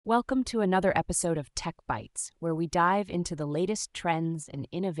Welcome to another episode of Tech Bites, where we dive into the latest trends and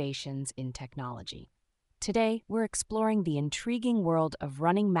innovations in technology. Today, we're exploring the intriguing world of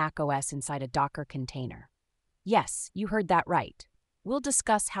running macOS inside a Docker container. Yes, you heard that right. We'll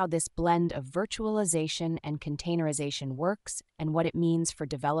discuss how this blend of virtualization and containerization works and what it means for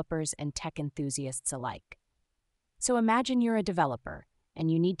developers and tech enthusiasts alike. So imagine you're a developer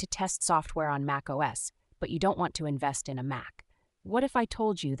and you need to test software on macOS, but you don't want to invest in a Mac. What if I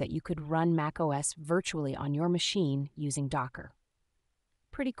told you that you could run macOS virtually on your machine using Docker?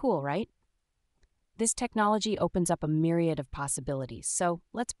 Pretty cool, right? This technology opens up a myriad of possibilities, so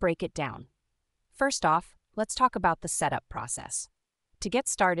let's break it down. First off, let's talk about the setup process. To get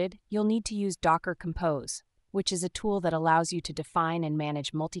started, you'll need to use Docker Compose, which is a tool that allows you to define and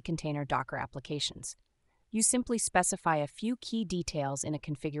manage multi-container Docker applications. You simply specify a few key details in a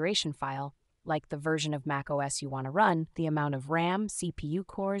configuration file, like the version of macOS you want to run, the amount of RAM, CPU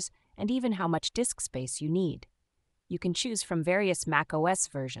cores, and even how much disk space you need. You can choose from various macOS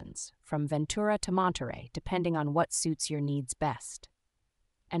versions, from Ventura to Monterey, depending on what suits your needs best.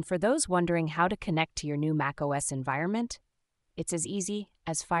 And for those wondering how to connect to your new macOS environment, it's as easy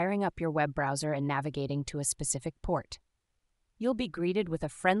as firing up your web browser and navigating to a specific port. You'll be greeted with a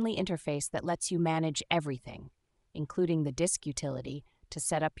friendly interface that lets you manage everything, including the disk utility, to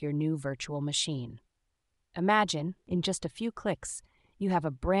set up your new virtual machine. Imagine, in just a few clicks, you have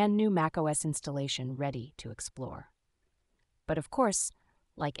a brand new macOS installation ready to explore. But of course,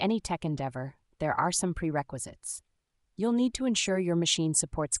 like any tech endeavor, there are some prerequisites. You'll need to ensure your machine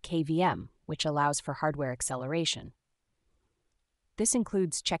supports KVM, which allows for hardware acceleration. This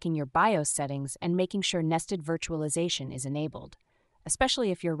includes checking your BIOS settings and making sure nested virtualization is enabled,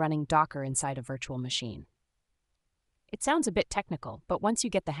 especially if you're running Docker inside a virtual machine. It sounds a bit technical, but once you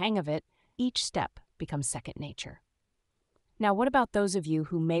get the hang of it, each step becomes second nature. Now, what about those of you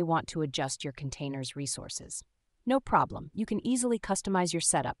who may want to adjust your container's resources? No problem. You can easily customize your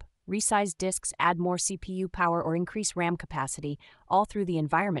setup, resize disks, add more CPU power, or increase RAM capacity, all through the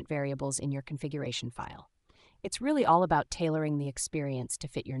environment variables in your configuration file. It's really all about tailoring the experience to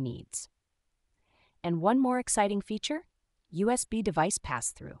fit your needs. And one more exciting feature: USB device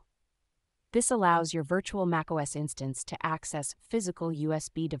pass-through. This allows your virtual macOS instance to access physical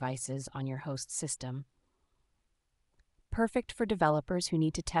USB devices on your host system. Perfect for developers who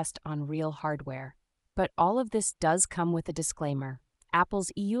need to test on real hardware. But all of this does come with a disclaimer. Apple's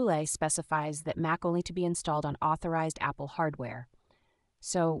EULA specifies that Mac only to be installed on authorized Apple hardware.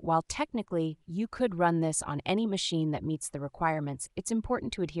 So while technically you could run this on any machine that meets the requirements, it's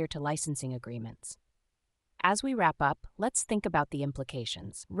important to adhere to licensing agreements. As we wrap up, let's think about the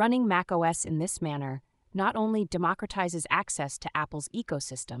implications. Running macOS in this manner not only democratizes access to Apple's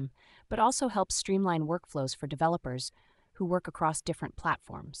ecosystem, but also helps streamline workflows for developers who work across different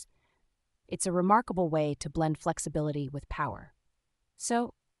platforms. It's a remarkable way to blend flexibility with power.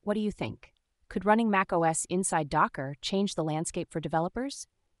 So, what do you think? Could running macOS inside Docker change the landscape for developers?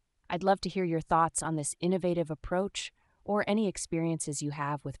 I'd love to hear your thoughts on this innovative approach or any experiences you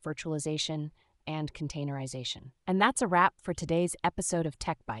have with virtualization and containerization. And that's a wrap for today's episode of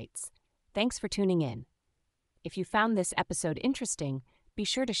Tech Bites. Thanks for tuning in. If you found this episode interesting, be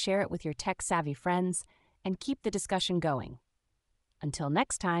sure to share it with your tech-savvy friends and keep the discussion going. Until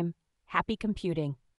next time, happy computing.